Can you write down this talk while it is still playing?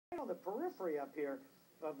on the periphery up here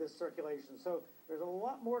of this circulation. So there's a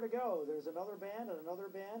lot more to go. There's another band and another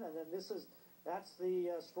band, and then that's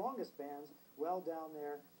the strongest bands well down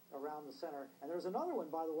there around the center. And there's another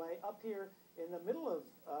one, by the way, up here in the middle of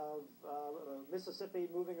Mississippi,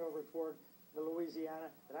 moving over toward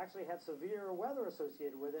Louisiana, that actually had severe weather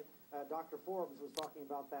associated with it. Dr. Forbes was talking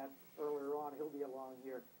about that earlier on. He'll be along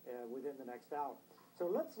here within the next hour. So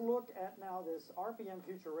let's look at now this RPM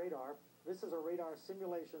Future Radar. This is a radar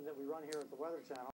simulation that we run here at the Weather Channel.